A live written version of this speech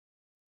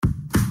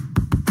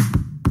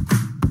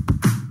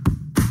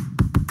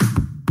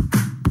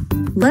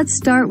Let's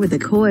start with the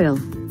coil.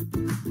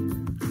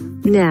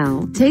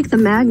 Now, take the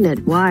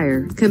magnet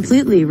wire,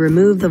 completely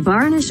remove the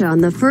varnish on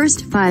the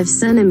first 5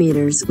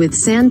 centimeters with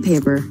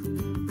sandpaper.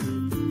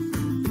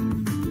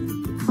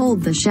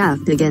 Hold the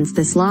shaft against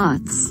the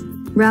slots.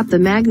 Wrap the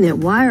magnet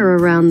wire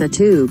around the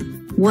tube.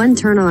 1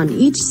 turn on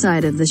each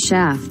side of the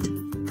shaft.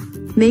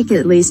 Make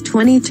at least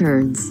 20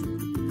 turns.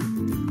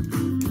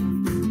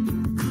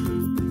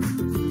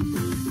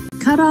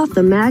 Cut off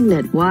the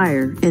magnet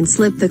wire, and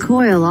slip the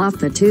coil off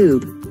the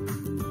tube.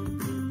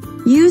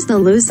 Use the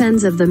loose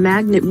ends of the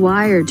magnet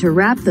wire to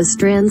wrap the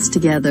strands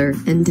together,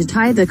 and to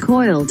tie the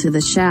coil to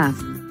the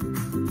shaft.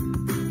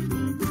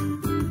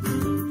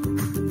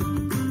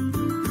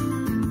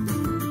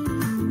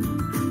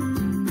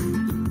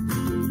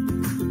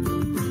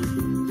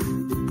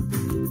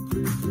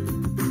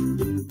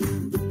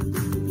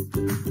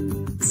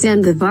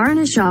 Sand the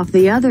varnish off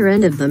the other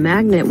end of the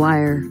magnet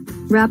wire.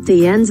 Wrap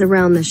the ends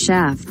around the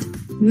shaft.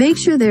 Make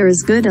sure there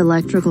is good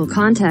electrical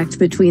contact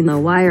between the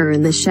wire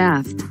and the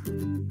shaft.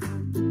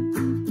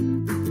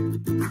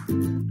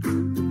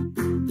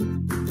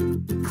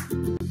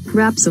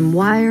 Wrap some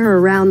wire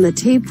around the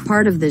taped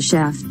part of the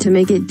shaft to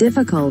make it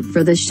difficult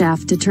for the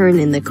shaft to turn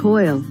in the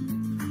coil.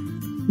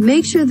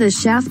 Make sure the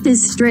shaft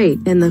is straight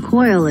and the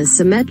coil is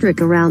symmetric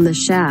around the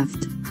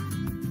shaft.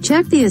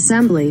 Check the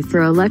assembly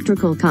for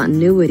electrical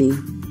continuity,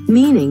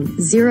 meaning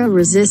zero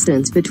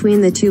resistance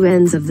between the 2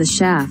 ends of the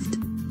shaft.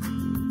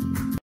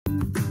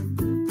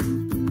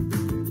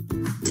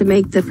 To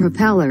make the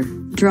propeller,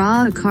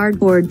 draw a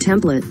cardboard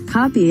template,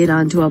 copy it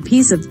onto a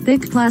piece of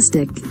thick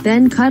plastic,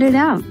 then cut it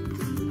out.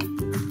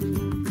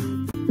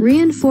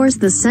 Reinforce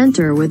the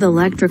center with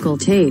electrical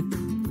tape.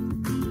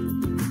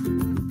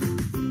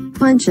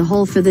 Punch a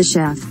hole for the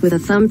shaft with a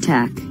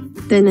thumbtack,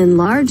 then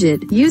enlarge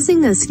it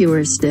using a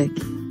skewer stick.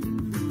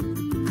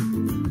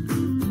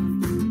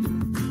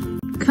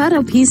 Cut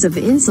a piece of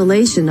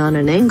insulation on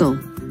an angle.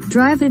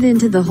 Drive it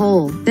into the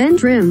hole, then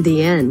trim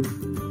the end.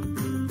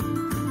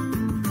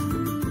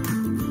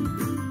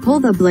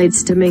 Pull the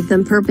blades to make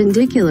them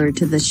perpendicular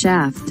to the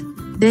shaft.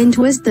 Then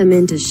twist them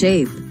into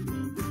shape.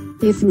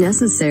 If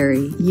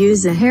necessary,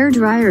 use a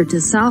hairdryer to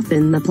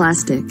soften the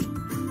plastic.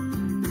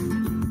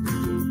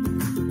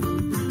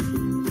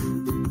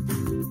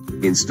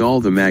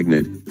 Install the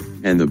magnet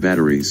and the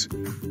batteries.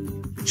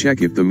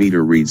 Check if the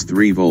meter reads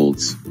 3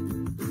 volts.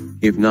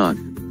 If not,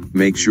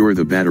 make sure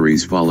the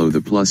batteries follow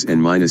the plus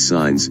and minus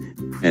signs,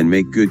 and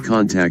make good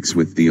contacts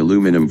with the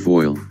aluminum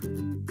foil.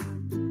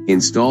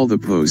 Install the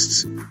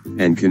posts,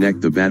 and connect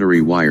the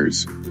battery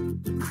wires.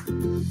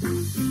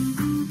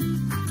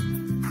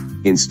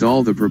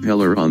 Install the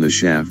propeller on the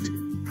shaft,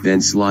 then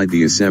slide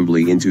the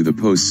assembly into the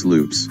posts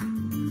loops.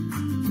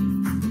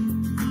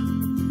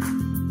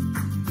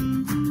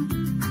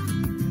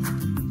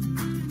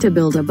 To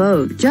build a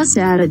boat, just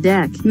add a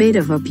deck made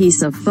of a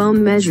piece of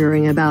foam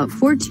measuring about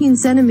 14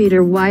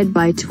 cm wide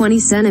by 20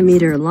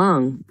 cm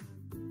long.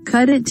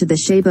 Cut it to the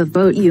shape of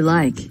boat you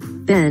like.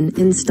 Then,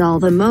 install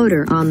the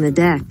motor on the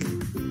deck.